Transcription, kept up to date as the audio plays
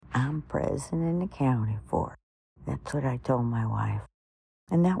I'm present and accounted for. That's what I told my wife.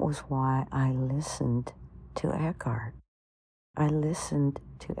 And that was why I listened to Eckhart. I listened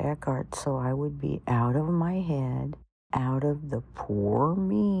to Eckhart so I would be out of my head, out of the poor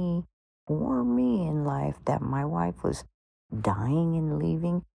me in life that my wife was dying and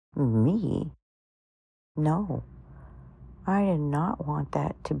leaving me. No, I did not want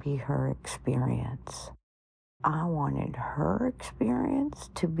that to be her experience. I wanted her experience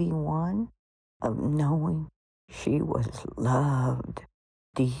to be one of knowing she was loved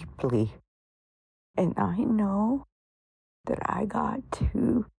deeply. And I know that I got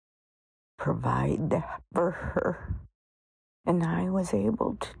to provide that for her. And I was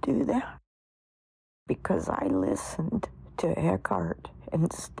able to do that because I listened to Eckhart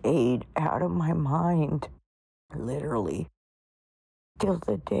and stayed out of my mind, literally, till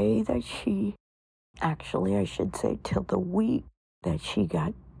the day that actually I should say till the week that she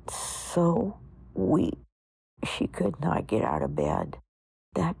got so weak she could not get out of bed.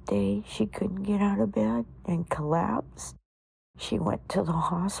 That day she couldn't get out of bed and collapsed. She went to the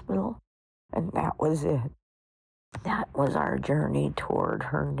hospital, and that was it. That was our journey toward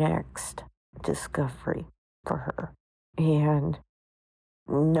her next discovery for her. And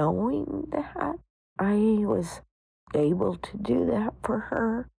knowing that I was able to do that for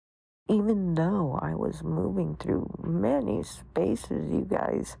her, even though I was moving through many spaces, you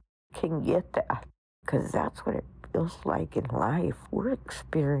guys can get that, because that's what it feels like in life. We're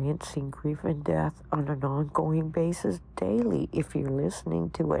experiencing grief and death on an ongoing basis daily if you're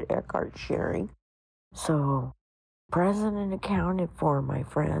listening to what Eckhart's sharing. So, present and accounted for, my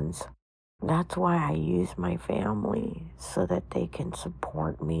friends. That's why I use my family, so that they can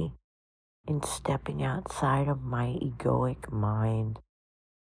support me in stepping outside of my egoic mind.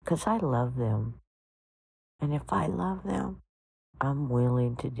 Because I love them. And if I love them, I'm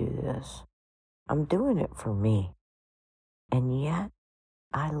willing to do this. I'm doing it for me. And yet,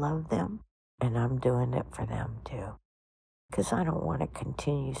 I love them, and I'm doing it for them too. Because I don't want to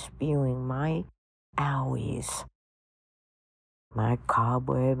continue spewing my owies, my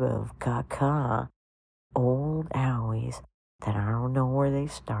cobweb of caca, old owies that I don't know where they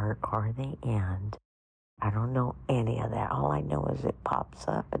start or they end. I don't know any of that. All I know is it pops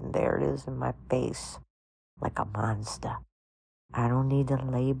up and there it is in my face like a monster. I don't need to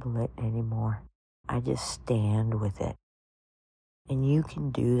label it anymore. I just stand with it. And you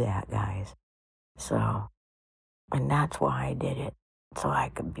can do that, guys. So, and that's why I did it. So I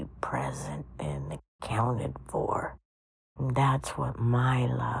could be present and accounted for. And that's what my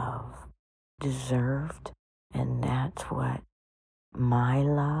love deserved. And that's what my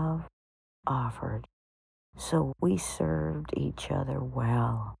love offered. So we served each other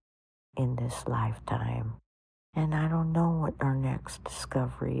well in this lifetime. And I don't know what our next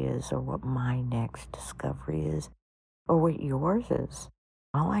discovery is, or what my next discovery is, or what yours is.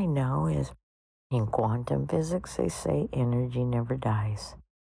 All I know is in quantum physics, they say energy never dies.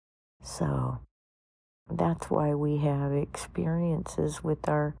 So that's why we have experiences with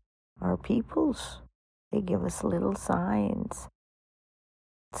our peoples. They give us little signs.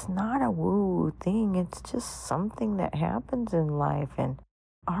 It's not a woo thing. It's just something that happens in life, and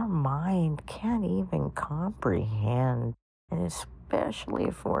our mind can't even comprehend. And especially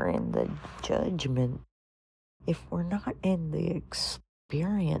if we're in the judgment, if we're not in the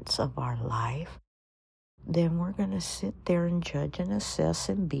experience of our life, then we're going to sit there and judge and assess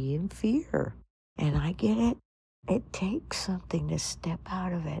and be in fear. And I get it. It takes something to step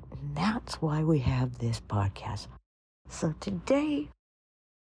out of it. And that's why we have this podcast. So today,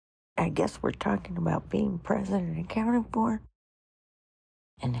 I guess we're talking about being present and accounted for,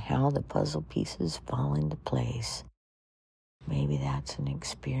 and how the puzzle pieces fall into place. Maybe that's an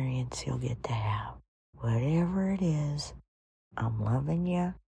experience you'll get to have. Whatever it is, I'm loving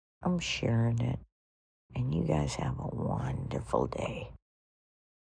you. I'm sharing it. And you guys have a wonderful day.